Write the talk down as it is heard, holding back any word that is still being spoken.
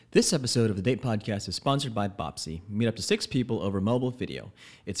This episode of the Date Podcast is sponsored by Bopsy. Meet up to 6 people over mobile video.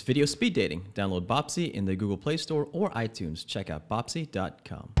 It's video speed dating. Download Bopsy in the Google Play Store or iTunes. Check out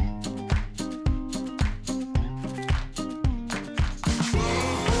bopsy.com.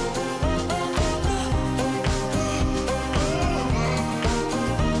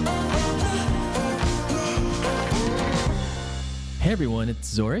 Hey everyone,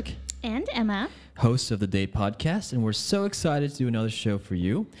 it's Zorik. And Emma. Hosts of the Date Podcast, and we're so excited to do another show for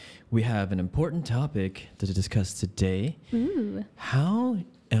you. We have an important topic to discuss today. Ooh. How,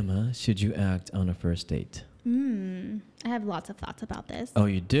 Emma, should you act on a first date? I have lots of thoughts about this. Oh,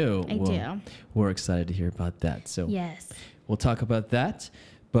 you do? I do. We're excited to hear about that. So Yes. we'll talk about that.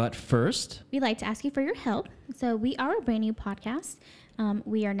 But first, We'd like to ask you for your help. So we are a brand new podcast.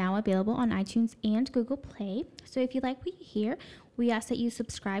 We are now available on iTunes and Google Play. So if you like what you hear, we ask that you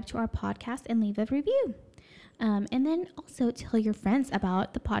subscribe to our podcast and leave a review. And then also tell your friends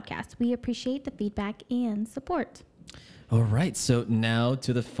about the podcast. We appreciate the feedback and support. all right, so now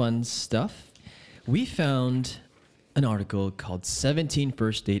to the fun stuff. We found an article called 17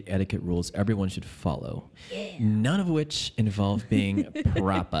 First Date Etiquette Rules Everyone Should Follow, none of which involve being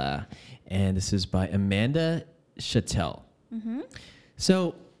proper. And this is by Amanda Chattel.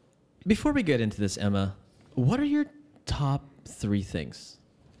 So before we get into this, Emma, what are your top 3 things?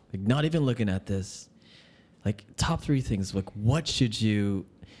 Like, not even looking at this, like top 3 things. Like, what should you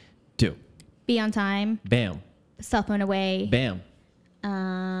do? Be on time. Bam, Cell phone away. bam.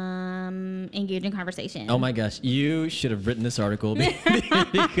 Engage in conversation. Oh my gosh, you should have written this article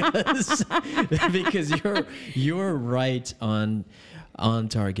because you're right on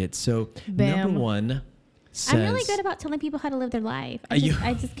target. So Bam. number 1 says, I'm really good about telling people how to live their life. I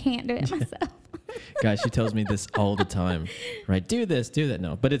just can't do it myself. Guys, she tells me this all the time, right? Do this, do that.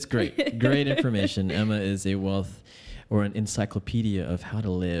 No, but it's great. Great information. Emma is a wealth or an encyclopedia of how to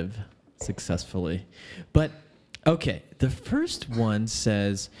live successfully. But okay, the first one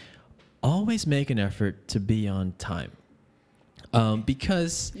says, always make an effort to be on time.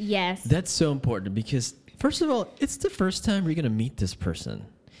 Because Yes. that's so important because, first of all, it's the first time you're going to meet this person.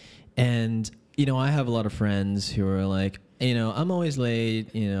 And, I have a lot of friends who are like, I'm always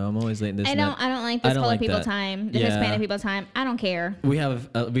late, I'm always late in this I and don't that. like this don't color like people that. time, the Yeah. Hispanic people time. I don't care. We have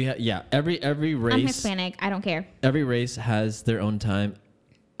every race. I'm Hispanic. I don't care. Every race has their own time.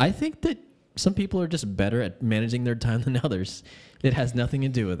 I think that some people are just better at managing their time than others. It has nothing to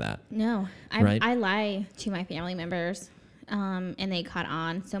do with that. No, Right? I lie to my family members, and they caught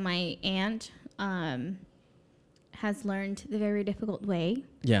on. So my aunt has learned the very difficult way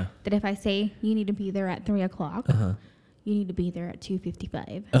Yeah. that if I say you need to be there at 3:00, Uh-huh. you need to be there at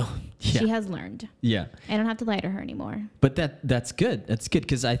 2:55. Oh, yeah. She has learned. Yeah. I don't have to lie to her anymore. But that's good. That's good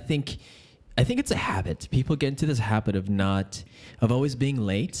because I think it's a habit. People get into this habit of always being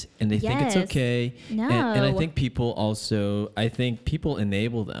late, and they think it's Yes. okay. No. And I think people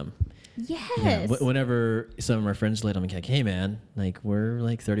enable them. Yes. Yeah, whenever some of my friends are late, I'm like, hey man, like we're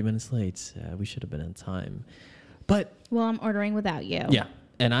like 30 minutes late. We should have been on time. But Well, I'm ordering without you. yeah,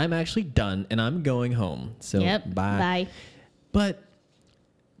 and I'm actually done, and I'm going home. So Yep. Bye. But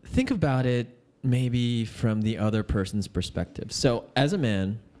think about it maybe from the other person's perspective. So as a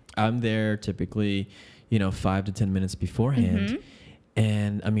man, I'm there typically, 5 to 10 minutes beforehand,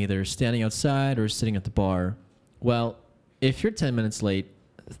 and I'm either standing outside or sitting at the bar. Well, if you're 10 minutes late,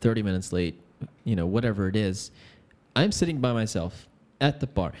 30 minutes late, whatever it is, I'm sitting by myself at the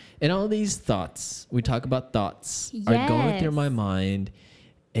bar. And all these thoughts, we talk about thoughts, are going through Yes. my mind.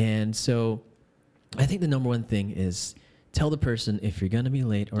 And so I think the number one thing is tell the person if you're going to be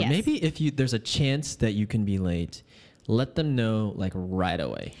late, or Yes. maybe if there's a chance that you can be late, let them know like right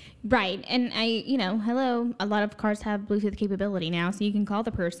away. Right. And hello, a lot of cars have Bluetooth capability now, so you can call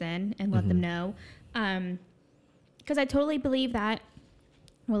the person and let them know. Because I totally believe that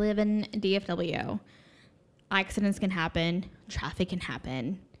we live in DFW. Accidents can happen. Traffic can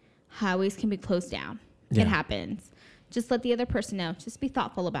happen. Highways can be closed down. Yeah. It happens. Just let the other person know. Just be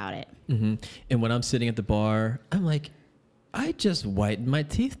thoughtful about it. And when I'm sitting at the bar, I'm like, I just whitened my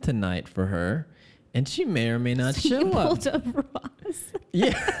teeth tonight for her, and she may or may not show You up. pulled a Ross.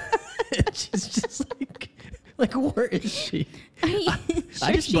 Yeah. She's just like, where is she? Are you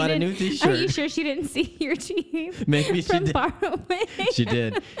I just she bought a didn't- new t-shirt. Are you sure she didn't see your teeth Maybe she from did. far away? She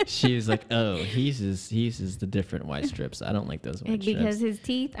did. She was like, oh, he uses the different white strips. I don't like those white Because strips. his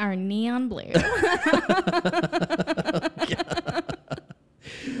teeth are neon blue.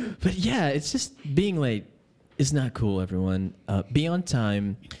 But yeah, it's just being late is not cool, everyone. Be on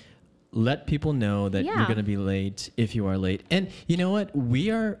time. Let people know that you're Yeah. going to be late if you are late. And you know what? We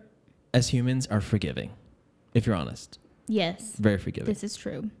are, as humans, are forgiving, if you're honest. Yes. Very forgiving. This is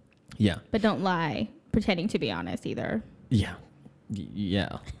true. Yeah. But don't lie, pretending to be honest either. Yeah.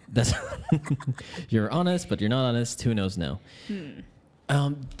 Yeah. That's you're honest, but you're not honest. Who knows now?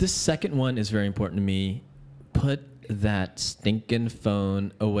 This second one is very important to me. Put that stinking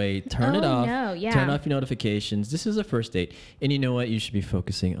phone away. Turn it off. No, yeah. Turn off your notifications. This is a first date. And you know what? You should be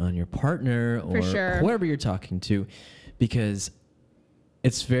focusing on your partner or whoever you're talking to, because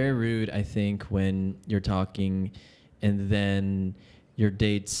it's very rude, I think, when you're talking and then your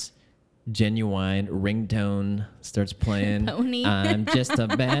date's genuine ringtone starts playing. Pony. I'm just a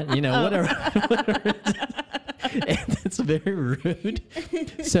man, whatever. And it's very rude.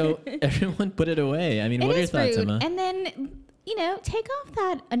 So everyone put it away. I mean, what are your thoughts, rude. Emma? And then, take off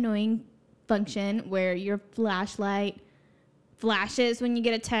that annoying function where your flashlight flashes when you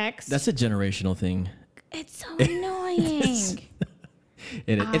get a text. That's a generational thing. It's so annoying.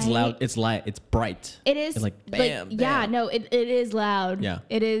 It's loud. It's light. It's bright. It is. It's like, bam, bam. Yeah, no, it is loud. Yeah.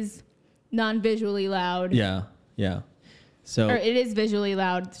 It is non-visually loud. Yeah, yeah. So Or it is visually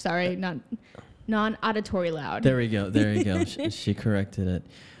loud. Sorry, not non-auditory loud. There we go. She corrected it.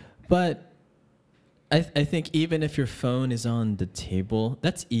 But I think even if your phone is on the table,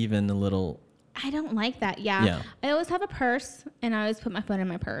 that's even a little... I don't like that. Yeah. I always have a purse, and I always put my phone in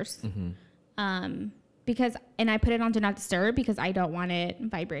my purse. Mm-hmm. And I put it on Do Not Disturb because I don't want it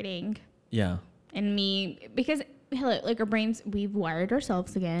vibrating. Yeah. And because our brains, we've wired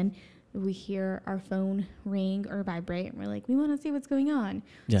ourselves again. We hear our phone ring or vibrate, and we're like, we want to see what's going on.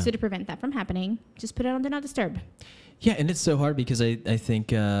 Yeah. So to prevent that from happening, just put it on Do Not Disturb. Yeah, and it's so hard because I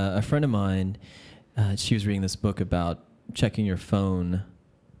think a friend of mine, she was reading this book about checking your phone,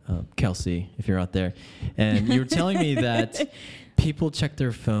 Kelsey, if you're out there, and you were telling me that people check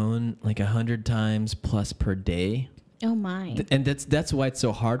their phone like 100 times plus per day. Oh my! And that's why it's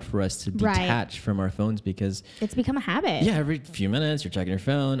so hard for us to detach from our phones, because it's become a habit. Yeah, every few minutes you're checking your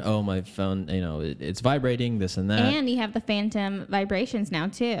phone. Oh, my phone, it's vibrating, this and that. And you have the phantom vibrations now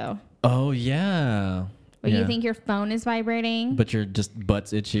too. Oh yeah. Where you think your phone is vibrating, but you're just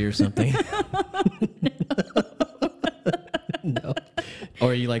butts itchy or something. No.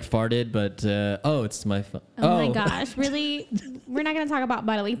 Or you like farted, but it's my phone. Oh my gosh! Really? We're not going to talk about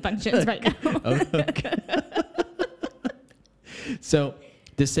bodily functions right now. Okay. So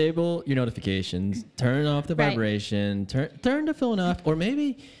disable your notifications, turn off the vibration, turn the phone off, or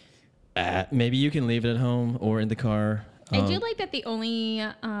maybe you can leave it at home or in the car. I do like that the only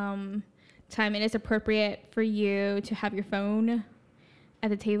time it is appropriate for you to have your phone at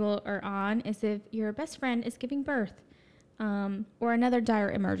the table or on is if your best friend is giving birth or another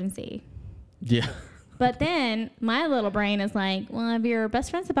dire emergency. Yeah. But then my little brain is like, well, if your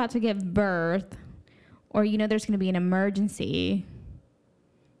best friend's about to give birth, or there's going to be an emergency,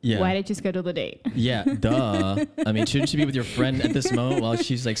 why did you schedule the date? Yeah, duh. I mean, shouldn't you be with your friend at this moment while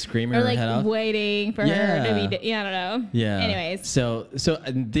she's like screaming her head off? Or waiting for her to be, I don't know. Yeah. Anyways. So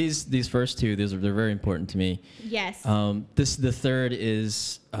these first two, they're very important to me. Yes. The third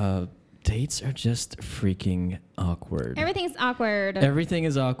is dates are just freaking awkward. Everything's awkward. Everything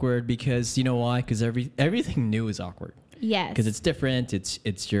is awkward because you know why? Because everything new is awkward. Yes. Because it's different.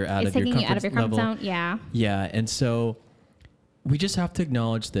 It's you're out of your taking comfort you out of your comfort level. zone. Yeah. Yeah, and so we just have to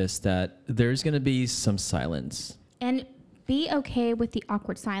acknowledge that there's going to be some silence. And be okay with the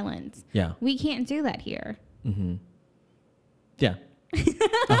awkward silence. Yeah. We can't do that here. Mm-hmm. Yeah.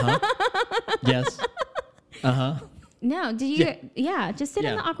 Uh-huh. Yes. Uh-huh. No, did you? Yeah, just sit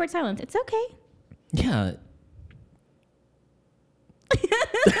in the awkward silence. It's okay. Yeah.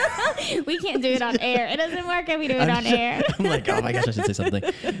 We can't do it on air. It doesn't work if we do it on air. I'm like, oh my gosh, I should say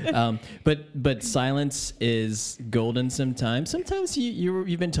something. But silence is golden sometimes. Sometimes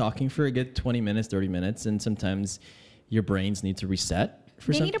you've been talking for a good 20 minutes, 30 minutes, and sometimes your brains need to reset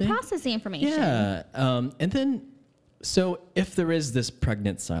for something. They need to process the information. Yeah. And then, so if there is this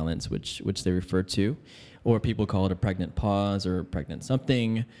pregnant silence, which they refer to, or people call it a pregnant pause or pregnant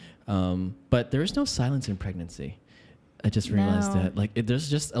something, but there is no silence in pregnancy. I just realized that. There's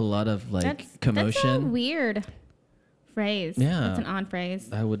just a lot of commotion. That's a weird phrase. Yeah. That's an odd phrase.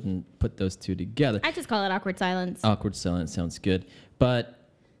 I wouldn't put those two together. I just call it awkward silence. Awkward silence sounds good. But,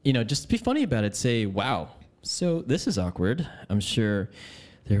 just be funny about it. Say, wow, so this is awkward. I'm sure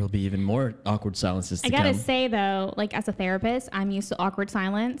there will be even more awkward silences to come. I gotta say, though, as a therapist, I'm used to awkward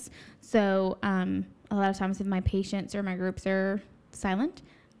silence. So a lot of times if my patients or my groups are silent,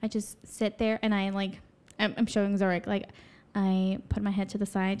 I just sit there and I'm showing Zurich, I put my head to the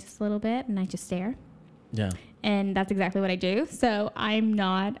side just a little bit and I just stare. Yeah. And that's exactly what I do. So I'm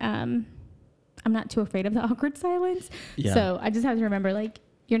not too afraid of the awkward silence. Yeah. So I just have to remember,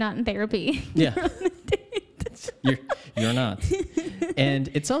 you're not in therapy. Yeah. You're not. And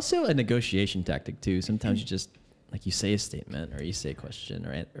it's also a negotiation tactic too. Sometimes you just like you say a statement or you say a question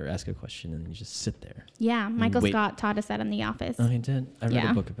or ask a question and you just sit there. Yeah, Michael wait. Scott taught us that in The Office. Oh, he did? I read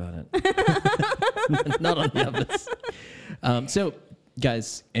Yeah. a book about it. Not on The Office. So,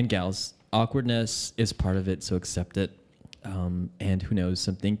 guys and gals, awkwardness is part of it, so accept it. And who knows,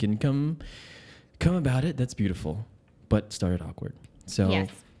 something can come about it that's beautiful, but started awkward. So, Yes.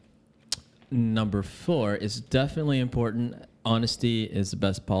 number 4 is definitely important. Honesty is the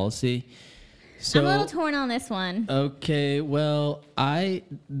best policy. So, I'm a little torn on this one. okay, well,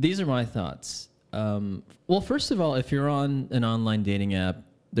 these are my thoughts. Well, first of all, if you're on an online dating app,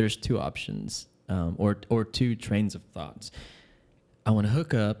 there's 2 options, or 2 trains of thoughts. I want to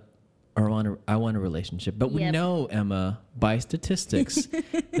hook up, or I want a relationship. But we Yep. know, Emma, by statistics,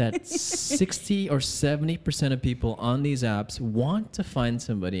 that 60 or 70% of people on these apps want to find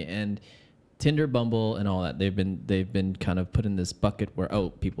somebody, and Tinder, Bumble, and all that, they've been kind of put in this bucket where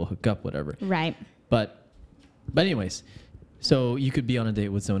people hook up, whatever. Right. But anyways, so you could be on a date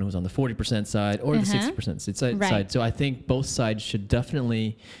with someone who's on the 40% side or the 60% side. Right. So I think both sides should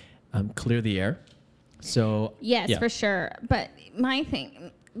definitely clear the air. So Yes, yeah. for sure. But my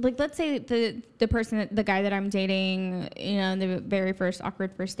thing, like, let's say the guy that I'm dating, the very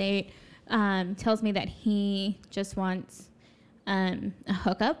awkward first date, tells me that he just wants a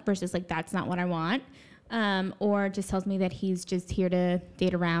hookup versus like that's not what I want, or just tells me that he's just here to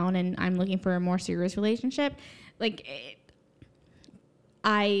date around and I'm looking for a more serious relationship. Like,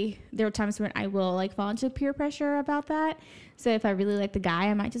 there are times when I will like fall into peer pressure about that. So if I really like the guy,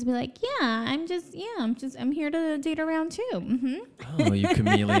 I might just be like, I'm here to date around too. Mm-hmm. Oh, you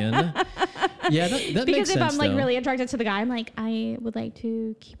chameleon. Yeah, that makes sense. Because if I'm like though. really attracted to the guy, I'm like, I would like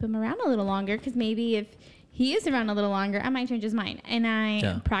to keep him around a little longer because maybe if he is around a little longer, I might change his mind.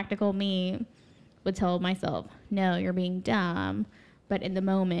 And practical me would tell myself, no, you're being dumb. But in the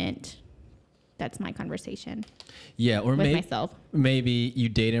moment, that's my conversation. Yeah, or with myself. Maybe you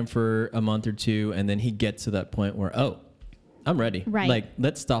date him for a month or 2, and then he gets to that point where, I'm ready. Right. Like,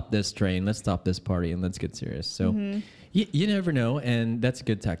 let's stop this train, let's stop this party, and let's get serious. So you never know, and that's a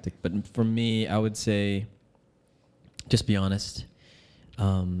good tactic. But for me, I would say just be honest,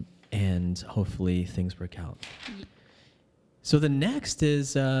 and hopefully things work out. So the next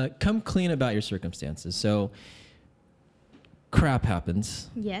is come clean about your circumstances. So crap happens.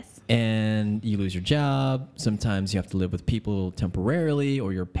 Yes. And you lose your job. Sometimes you have to live with people temporarily,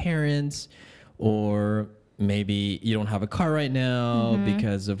 or your parents, or maybe you don't have a car right now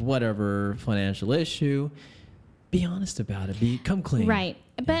because of whatever financial issue. Be honest about it. Come clean. Right.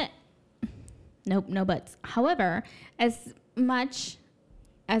 But nope, no buts. However, as much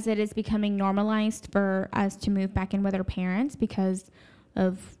as it is becoming normalized for us to move back in with our parents because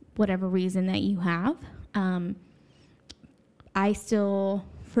of whatever reason that you have, I still,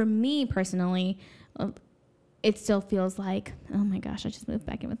 for me personally, it still feels like, oh my gosh, I just moved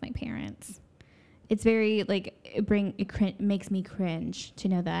back in with my parents. It's very like it makes me cringe to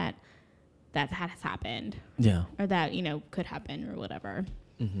know that has happened. Yeah. Or that could happen or whatever.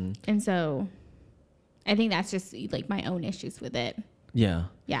 Mm-hmm. And so, I think that's just like my own issues with it. Yeah.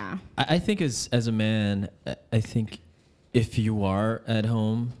 Yeah. I think as a man, I think if you are at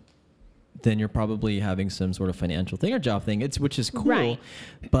home, then you're probably having some sort of financial thing or job thing, which is cool. Right.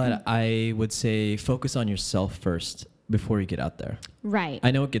 But I would say focus on yourself first before you get out there. Right.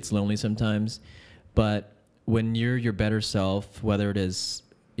 I know it gets lonely sometimes, but when you're your better self, whether it is,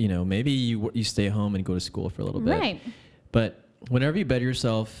 maybe you stay home and go to school for a little bit. Right. But whenever you better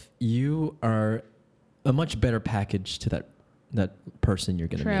yourself, you are a much better package to that person you're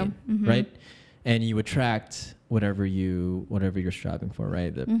going to meet, Mm-hmm. right? And you attract whatever you're striving for,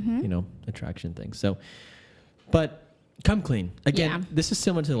 right? The attraction thing. So, but come clean. Again, this is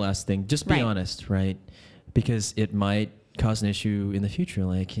similar to the last thing. Just be honest, right? Because it might cause an issue in the future.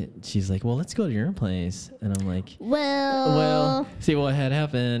 Like she's like, well, let's go to your place, and I'm like, well, see what had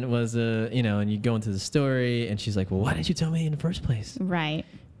happened was, and you go into the story, and she's like, well, why didn't you tell me in the first place? Right.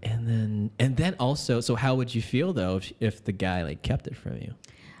 And then also, so how would you feel though if the guy like kept it from you?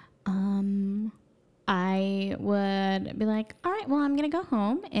 I would be like, all right, well, I'm going to go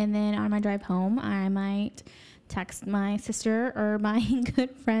home. And then on my drive home, I might text my sister or my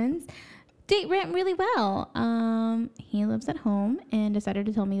good friends. Date went really well. He lives at home and decided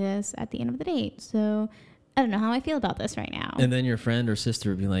to tell me this at the end of the date. So I don't know how I feel about this right now. And then your friend or sister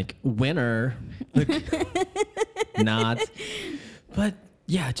would be like, winner. Not. But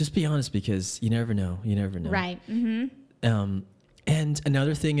yeah, just be honest because you never know. You never know. Right. Mm-hmm. And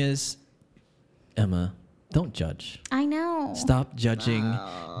another thing is, Emma, don't judge. I know. Stop judging.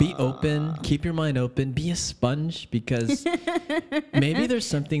 Be open. Keep your mind open. Be a sponge because maybe there's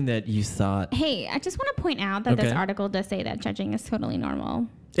something that you thought Hey, I just want to point out that this Okay. article does say that judging is totally normal.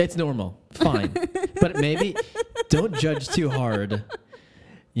 it's normal. Fine. But maybe don't judge too hard.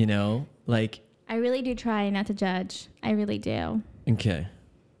 You know, like, I really do try not to judge. I really do. okay.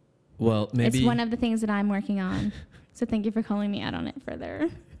 Well, maybe. It's one of the things that I'm working on. So thank you for calling me out on it further.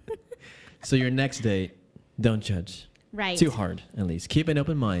 So your next date, don't judge. Right. Too hard, at least. Keep an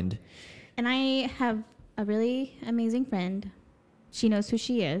open mind. And I have a really amazing friend. She knows who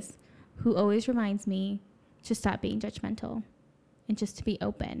she is, who always reminds me to stop being judgmental and just to be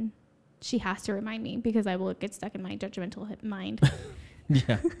open. She has to remind me because I will get stuck in my judgmental mind.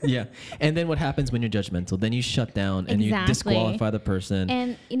 Yeah, yeah. And then what happens when you're judgmental? Then you shut down and you Exactly. disqualify the person.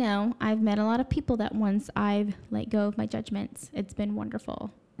 And, you know, I've met a lot of people that once I've let go of my judgments, it's been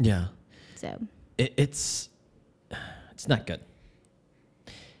wonderful. Yeah. So, It's not good.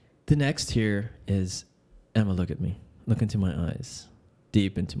 The next here is, Emma, look at me. Look into my eyes.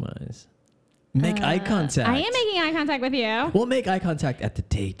 Deep into my eyes. Make eye contact. I am making eye contact with you. We'll make eye contact at the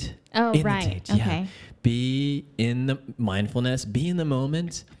date. Oh, In right. the date, Okay. yeah. Be in the mindfulness. Be in the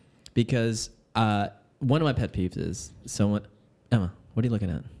moment, because one of my pet peeves is someone. Emma, what are you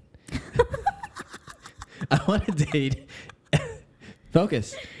looking at? I want to date.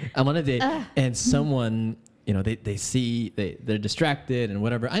 Focus. I want to date, and someone, you know, they see they're distracted and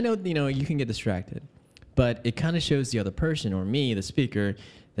whatever. I know, you know, you can get distracted, but it kind of shows the other person or me, the speaker,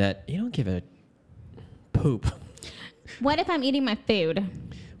 that you don't give a poop. What if I'm eating my food?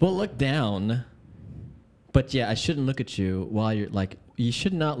 Well, look down. But yeah, I shouldn't look at you while you're like, you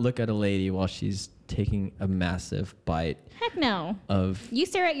should not look at a lady while she's taking a massive bite Heck no. of. You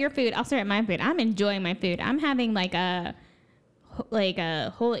stare at your food, I'll stare at my food. I'm enjoying my food. I'm having like a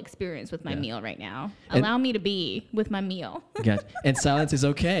whole experience with my Yeah. meal right now. And- Allow me to be with my meal. Gotcha. And silence is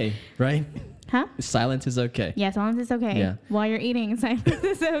okay, right? Huh? Silence is okay. Yeah, silence is okay. Yeah. While you're eating, silence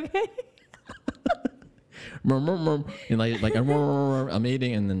is okay. And like I'm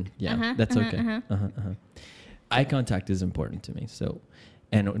eating, and then yeah, that's okay. Eye contact is important to me, so,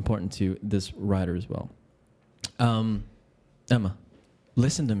 and important to this writer as well. Emma,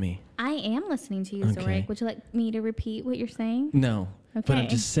 listen to me. I am listening to you, Okay. Zorik. Would you like me to repeat what you're saying? No, but I'm Okay.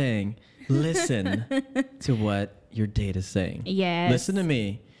 just saying, listen to what your date is saying. Yes. Listen to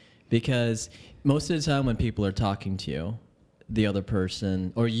me, because most of the time when people are talking to you, the other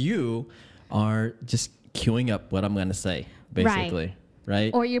person or you are just queuing up what I'm going to say, basically,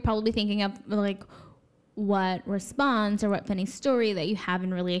 right? Or you're probably thinking of like what response or what funny story that you have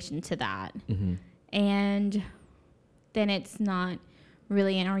in relation to that. Mm-hmm. And then it's not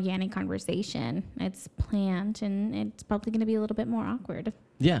really an organic conversation. It's planned, and it's probably going to be a little bit more awkward.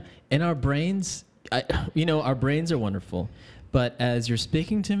 Yeah, and our brains, our brains are wonderful, but as you're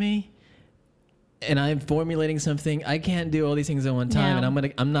speaking to me, and I'm formulating something, I can't do all these things at one time, No.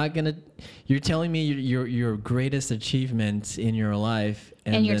 and I'm not gonna. You're telling me your greatest achievement in your life,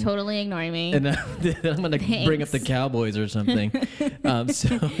 And you're then- totally ignoring me. and then I'm gonna bring up the Thanks. Cowboys or something.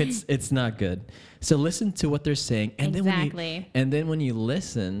 So it's not good. So listen to what they're saying, and Exactly. then when you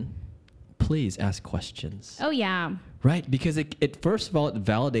listen, please ask questions. Oh, yeah. Right, because it first of all it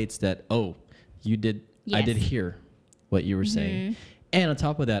validates that I did Yes. hear what you were saying, and on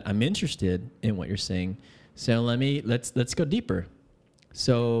top of that, I'm interested in what you're saying. So let's go deeper.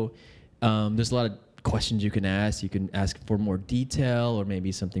 So there's a lot of questions you can ask. You can ask for more detail or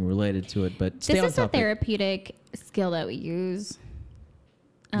maybe something related to it, but stay This on is a topic. therapeutic skill that we use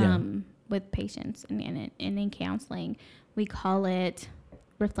Yeah. with patients and in counseling. We call it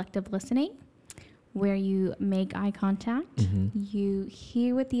reflective listening, where you make eye contact, you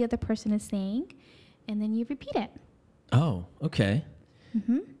hear what the other person is saying, and then you repeat it. Oh, okay.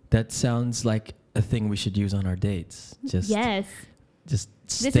 That sounds like a thing we should use on our dates. Just Yes. just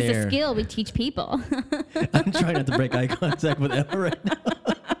This stare. is a skill we teach people. I'm trying not to break eye contact with Emma right now.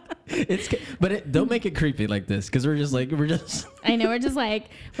 Don't make it creepy like this, because we're just. I know,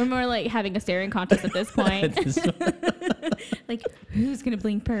 we're more like having a staring contest at this point. Like, who's going to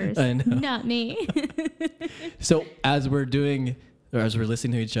blink first? I know. Not me. So as we're listening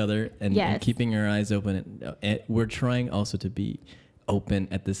to each other and Yes. keeping our eyes open, and we're trying also to be open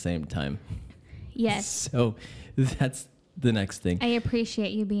at the same time. Yes. So that's the next thing. I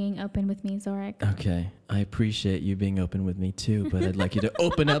appreciate you being open with me, Zorik. Okay, I appreciate you being open with me too, but I'd like you to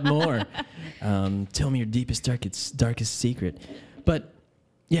open up more. Tell me your deepest, darkest secret. But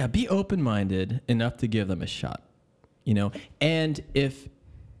yeah, be open-minded enough to give them a shot. And if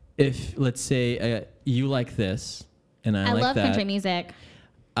let's say you like this and I like love that, country music.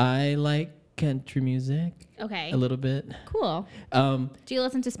 I like country music Okay. a little bit. Cool. Um, Do you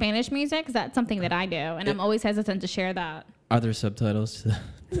listen to Spanish music? 'Cause that's something that I do, and I'm always hesitant to share that. are there subtitles to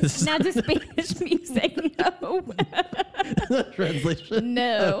Not to Spanish music. No. the translation?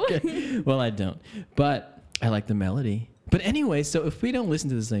 No. Okay. Well, I don't, but I like the melody. But anyway, so if we don't listen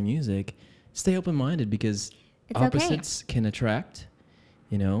to the same music, stay open-minded because It's okay. opposites can attract.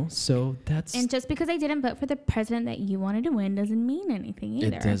 You know, so that's And just because I didn't vote for the president that you wanted to win doesn't mean anything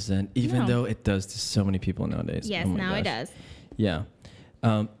either. it doesn't, even No. though it does to so many people nowadays. Yes, Oh my now it gosh. does. Yeah.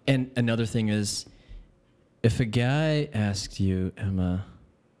 And another thing is, if a guy asked you, Emma,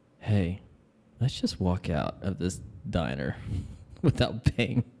 hey, let's just walk out of this diner without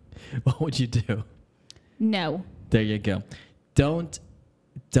paying, what would you do? No. There you go. Don't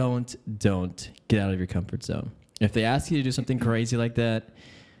get out of your comfort zone. If they ask you to do something crazy like that,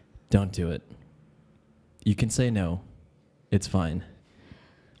 don't do it. You can say no. It's fine.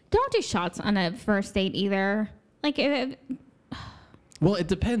 Don't do shots on a first date either. Like, Well, it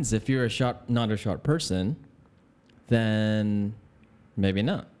depends. If you're not a short person, then maybe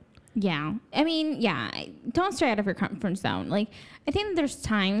not. yeah. I mean, yeah. Don't stray out of your comfort zone. Like, I think that there's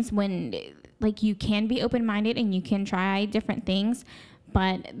times when, like, you can be open-minded and you can try different things,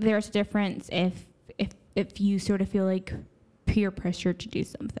 but there's a difference if you sort of feel like peer pressure to do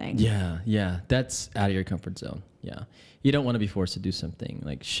something. Yeah. That's out of your comfort zone. Yeah. You don't want to be forced to do something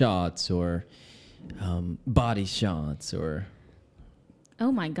like shots or body shots or...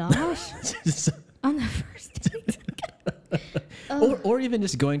 Oh my gosh. On the first date. or even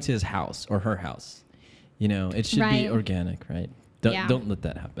just going to his house or her house. You know, it should be Right. organic, right? Yeah. Don't let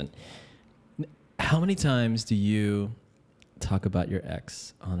that happen. How many times do you talk about your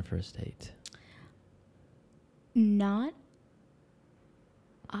ex on a first date? Not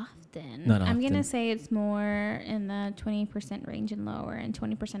often. Not I'm going to often. say it's more in the 20% range and lower, and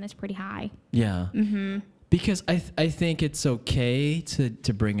 20% is pretty high. Yeah. Mm-hmm. Because I think it's okay to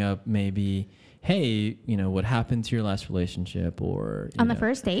bring up maybe, hey, you know, what happened to your last relationship or... you On the know.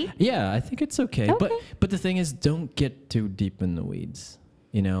 first date? Yeah, I think it's okay. Okay. But the thing is, don't get too deep in the weeds.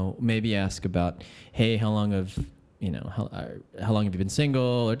 You know, maybe ask about, hey, how long have you been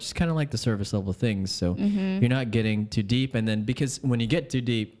single, or just kind of like the surface level things. So you're not getting too deep. And then because when you get too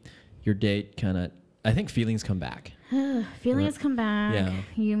deep, your date kind of, I think feelings come back. Feelings come back. Yeah.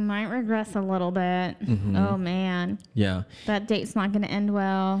 You might regress a little bit. Mhm. Oh, man. Yeah. That date's not going to end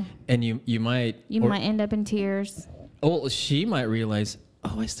well. And you might... You or- might end up in tears. Oh, she might realize,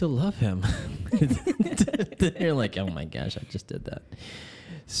 oh, I still love him. Then you're like, oh my gosh, I just did that.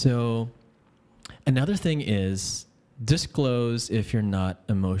 So another thing is disclose if you're not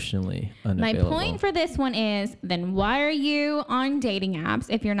emotionally My unavailable. point for this one is, then why are you on dating apps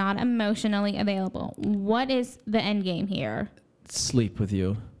if you're not emotionally available? What is the end game here? Sleep with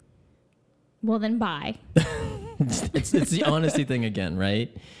you. Well, then bye. It's the honesty thing again,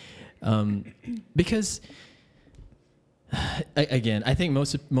 right? Because again, I think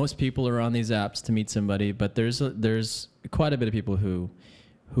most people are on these apps to meet somebody, but there's quite a bit of people who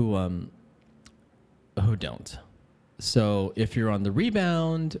don't. So if you're on the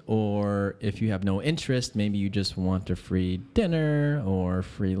rebound, or if you have no interest, maybe you just want a free dinner or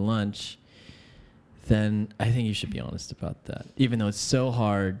free lunch, then I think you should be honest about that. Even though it's so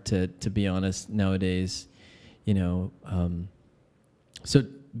hard to be honest nowadays, you know. So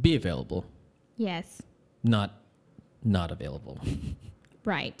be available, Yes. not available.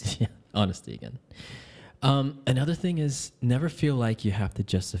 Right. Yeah, honesty again. Another thing is never feel like you have to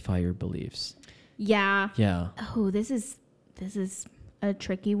justify your beliefs. Yeah. Yeah. Oh, this is a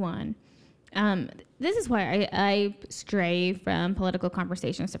tricky one. This is why I stray from political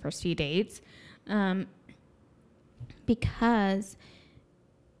conversations the first few dates, because,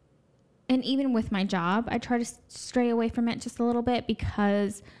 and even with my job, I try to stray away from it just a little bit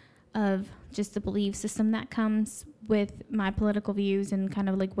because of just the belief system that comes with my political views and kind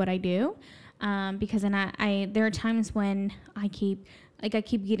of like what I do. Because then there are times when I keep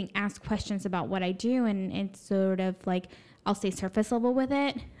getting asked questions about what I do, and it's sort of like I'll stay surface level with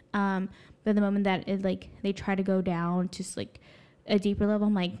it. But the moment that they try to go down to like a deeper level,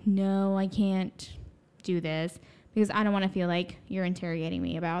 I'm like, no, I can't do this because I don't want to feel like you're interrogating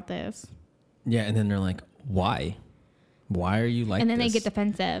me about this. Yeah, and then they're like, why? Why are you like And then this? they get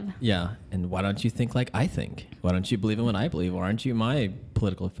defensive. Yeah, and why don't you think like I think? Why don't you believe in what I believe? Why aren't you my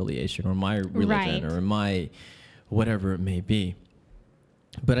political affiliation or my religion Right. or my whatever it may be?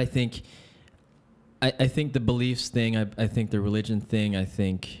 But I think the beliefs thing, I think the religion thing, I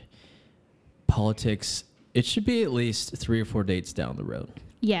think politics, it should be at least 3 or 4 dates down the road.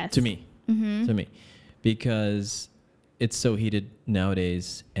 Yes. To me. Mm-hmm. To me. Because it's so heated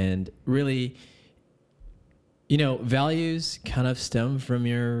nowadays, and really, values kind of stem from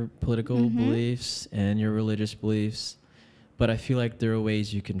your political beliefs and your religious beliefs, but I feel like there are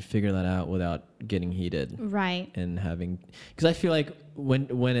ways you can figure that out without getting heated. Right. And because I feel like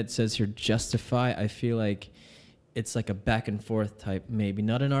when it says here justify, I feel like it's like a back and forth type, maybe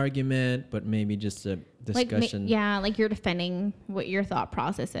not an argument, but maybe just a discussion. Like you're defending what your thought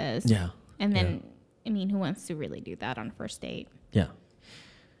process is. Yeah. And then, who wants to really do that on a first date? Yeah.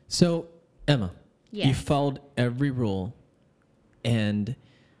 So, Emma, yes. you followed every rule, and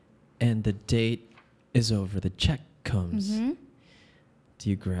the date is over. The check comes. Mm-hmm. Do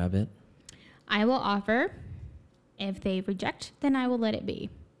you grab it? I will offer. If they reject, then I will let it be.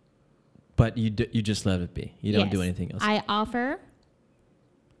 But you just let it be. You don't do anything else. I offer,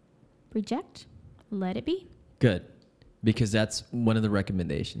 reject, let it be. Good. Because that's one of the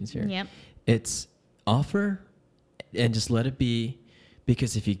recommendations here. Yep. It's offer and just let it be,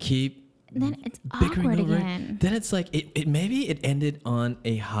 because if you keep then it's bickering awkward over again. Then it's like it maybe it ended on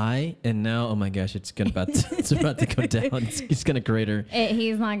a high, and now, oh my gosh, it's about to go down. It's gonna crater.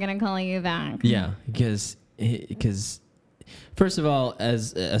 He's not gonna call you back. Yeah, because first of all,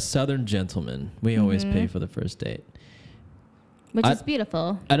 as a Southern gentleman, we always pay for the first date, which is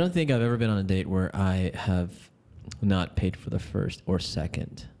beautiful. I don't think I've ever been on a date where I have not paid for the first or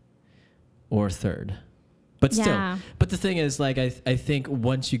second or third. But still, but the thing is, like, I think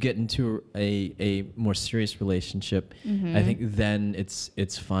once you get into a more serious relationship, I think then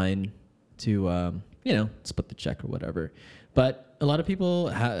it's fine to split the check or whatever. But a lot of people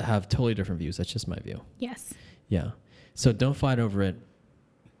have totally different views. That's just my view. Yes. Yeah. So don't fight over it.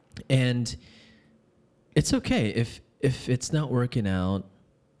 And it's okay if it's not working out,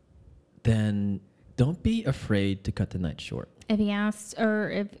 then don't be afraid to cut the night short. If he asks,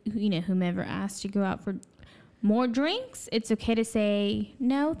 or if whomever asks to go out for more drinks, it's okay to say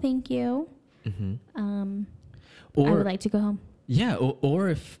no, thank you. Mm-hmm. I would like to go home. Yeah, or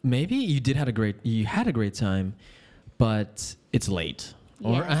if maybe you had a great time, but it's late,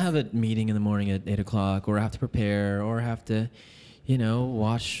 or I have a meeting in the morning at 8:00, or I have to prepare, or I have to,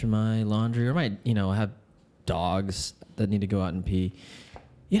 wash my laundry, or I have dogs that need to go out and pee.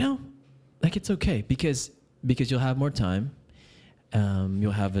 Like, it's okay because you'll have more time.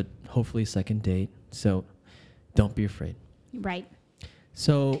 You'll have a hopefully second date. So don't be afraid. Right.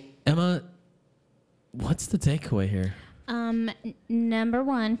 So, Emma, what's the takeaway here? Number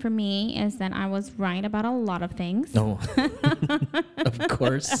one for me is that I was right about a lot of things. Oh, of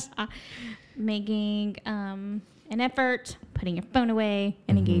course. Making an effort, putting your phone away,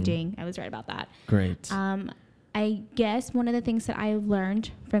 and engaging. I was right about that. Great. I guess one of the things that I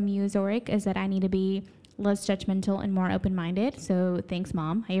learned from you, Zorik, is that I need to be less judgmental and more open-minded. So thanks,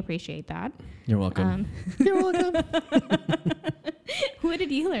 Mom. I appreciate that. You're welcome. You're welcome. What did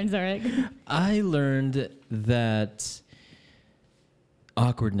you learn, Zorik? I learned that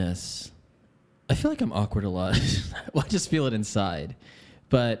awkwardness. I feel like I'm awkward a lot. Well, I just feel it inside.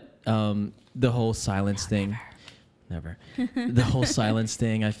 But the whole silence thing. Never. The whole silence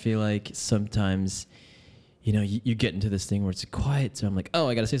thing, I feel like sometimes, you get into this thing where it's quiet. So I'm like, oh,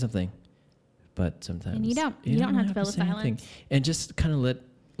 I got to say something. But sometimes and you don't have to fill the silence. Anything. And just kind of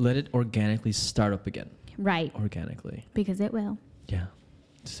let it organically start up again. Right. Organically. Because it will. Yeah.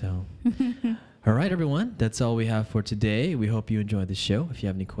 So, all right, everyone. That's all we have for today. We hope you enjoyed the show. If you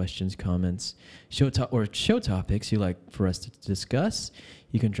have any questions, comments, show topics you'd like for us to discuss,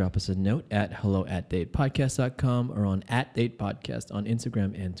 you can drop us a note at hello@datepodcast.com or on @datepodcast on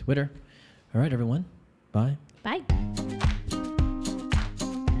Instagram and Twitter. All right, everyone. Bye. Bye.